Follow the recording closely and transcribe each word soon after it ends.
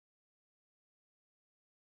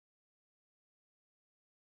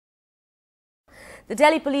The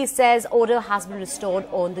Delhi police says order has been restored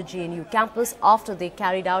on the JNU campus after they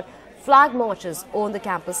carried out flag marches on the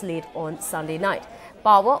campus late on Sunday night.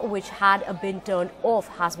 Power, which had been turned off,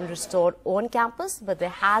 has been restored on campus, but there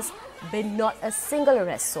has been not a single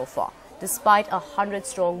arrest so far. Despite a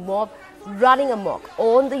 100-strong mob running amok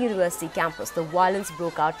on the university campus, the violence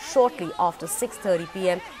broke out shortly after 6:30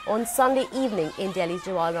 p.m. on Sunday evening in Delhi's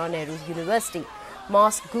Jawaharlal Nehru University.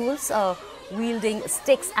 Masked goons wielding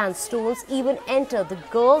sticks and stones even entered the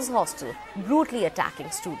girls' hostel, brutally attacking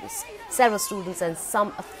students. Several students and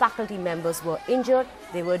some faculty members were injured.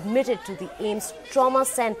 They were admitted to the AIIMS Trauma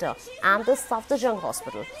Center and the Safdarjung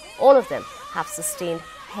Hospital. All of them have sustained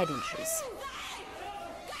head injuries.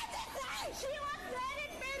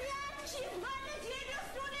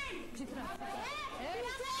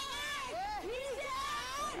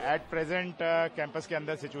 At present, campus के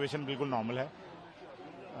अंदर situation बिल्कुल normal है.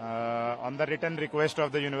 On the written request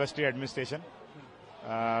of the university administration,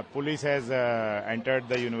 police has entered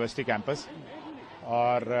the university campus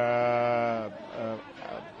और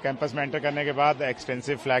campus में enter करने के बाद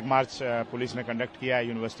extensive flag march police ने conduct किया है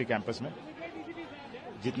university campus में.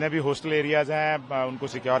 जितने भी hostel areas हैं उनको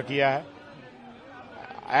secure किया है.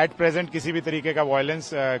 At present किसी भी तरीके का violence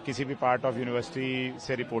किसी भी part of university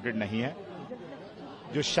से reported नहीं है.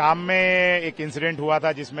 जो शाम में एक इंसिडेंट हुआ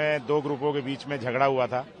था जिसमें दो ग्रुपों के बीच में झगड़ा हुआ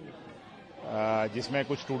था, जिसमें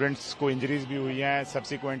कुछ स्टूडेंट्स को इंजरीज भी हुई हैं.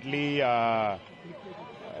 Subsequently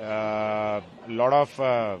lot of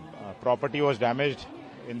property was damaged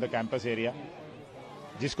in the campus area,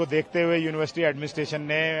 जिसको देखते हुए यूनिवर्सिटी एडमिनिस्ट्रेशन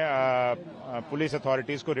ने पुलिस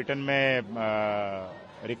अथॉरिटीज को रिटर्न में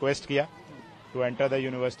रिक्वेस्ट किया to enter the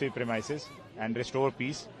university premises and restore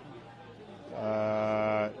piece.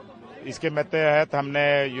 इसके तहत हमने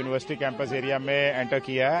यूनिवर्सिटी कैंपस एरिया में एंटर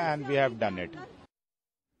किया है and we have done it.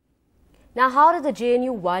 Now, how did the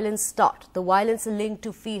JNU violence start? The violence linked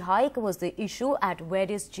to fee hike was the issue at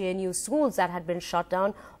various JNU schools that had been shut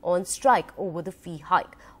down on strike over the fee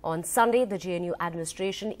hike. On Sunday, the JNU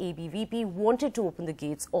administration, ABVP, wanted to open the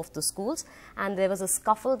gates of the schools, and there was a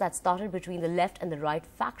scuffle that started between the left and the right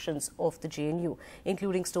factions of the JNU,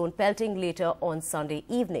 including stone pelting later on Sunday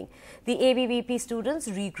evening. The ABVP students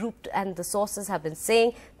regrouped, and the sources have been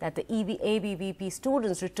saying that the ABVP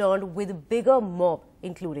students returned with a bigger mob,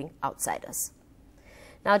 including outsiders.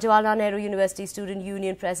 Now, Jawaharlal Nehru University Student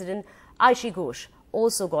Union President Aishi Ghosh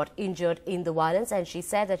also got injured in the violence, and she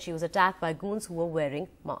said that she was attacked by goons who were wearing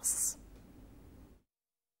masks.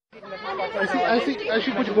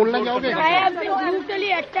 ऐसी कुछ बोलना चाहोगे? I have been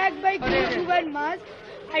brutally attacked by goons who wear masks.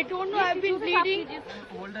 I don't know. I've been bleeding.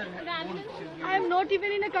 I am not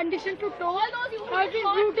even in a condition to talk. I've been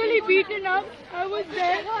brutally beaten up. I was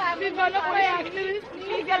there with one of my activists.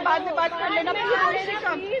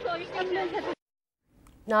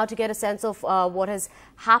 Now, to get a sense of what has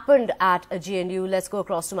happened at JNU, let's go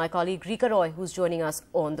across to my colleague Rika Roy, who's joining us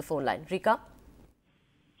on the phone line. Rika?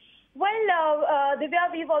 Well, Divya,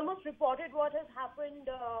 we've almost reported what has happened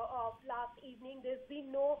last evening. There's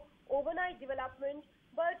been no overnight development,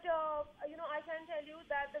 but I can tell you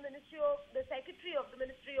that the Secretary of the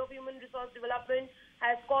Ministry of Human Resource Development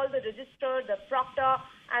has called the Registrar, the Proctor,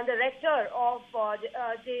 and the Rector of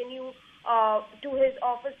JNU to his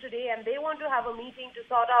office today, and they want to have a meeting to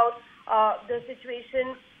sort out the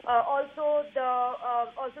situation. Also,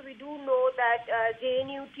 we do know that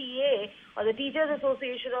JNU TA, or the Teachers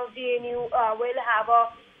Association of JNU, will have a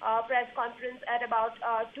press conference at about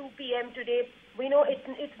 2 p.m. today. We know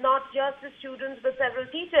it's not just the students, but several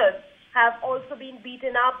teachers have also been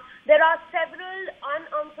beaten up. There are several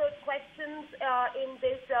unanswered questions in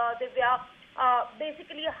this, Divya.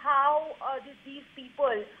 Basically, how did these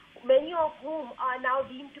people, many of whom are now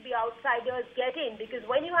deemed to be outsiders, get in? Because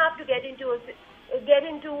when you have to get into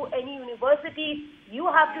any university, you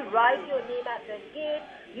have to write your name at the gate.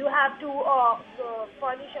 You have to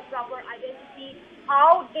furnish a proper identity.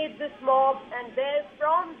 How did this mob and where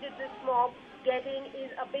from did this mob get in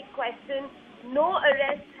is a big question. No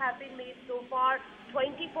arrests have been made so far.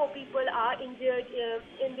 24 people are injured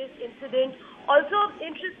in this incident. Also,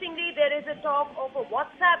 interestingly, there is a talk of a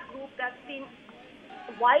WhatsApp group that's been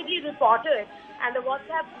widely reported, and the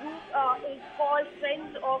WhatsApp group is called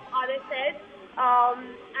Friends of RSS,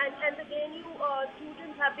 and the JNU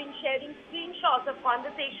students have been sharing screenshots of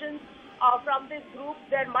conversations from this group.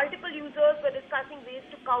 There are multiple users were discussing ways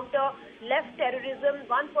to counter left terrorism.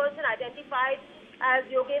 One person identified as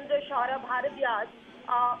Yogendra Shaurabh Bharadwaj,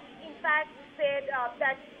 in fact, said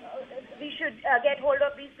that we should get hold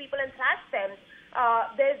of these people and thrash them.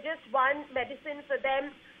 There's just one medicine for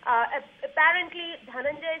them. Apparently,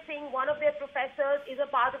 Dhananjay Singh, one of their professors, is a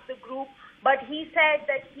part of the group, but he said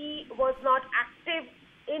that he was not active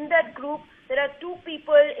in that group. There are two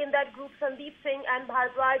people in that group, Sandeep Singh and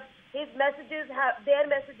Bhardwaj. Their messages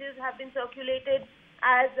have been circulated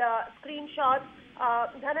as screenshots.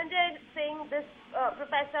 Dhananjay Singh, this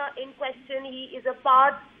professor in question, he is a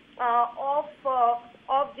part of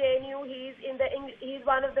JNU. He's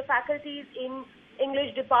one of the faculties in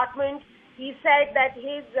English department. He said that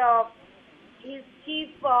his job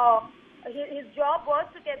was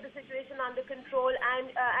to get the situation under control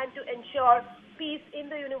and to ensure peace in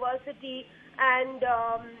the university, and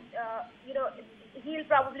he'll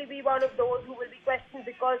probably be one of those who will be questioned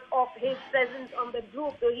because of his presence on the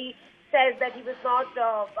group. So he says that he was not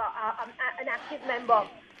an active member.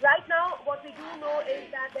 Right now, what we do know is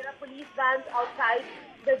that there are police vans outside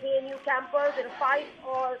the JNU campus. There are 5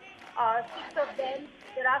 or 6 of them.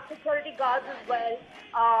 There are security guards as well.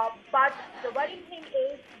 But the worrying thing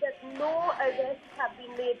is that no arrests have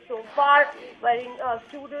been made so far. Wherein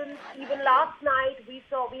students, even last night, we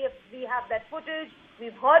have that footage.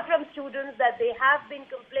 We've heard from students that they have been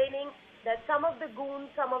complaining that some of the goons,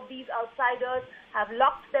 some of these outsiders, have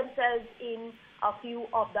locked themselves in a few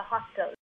of the hostels.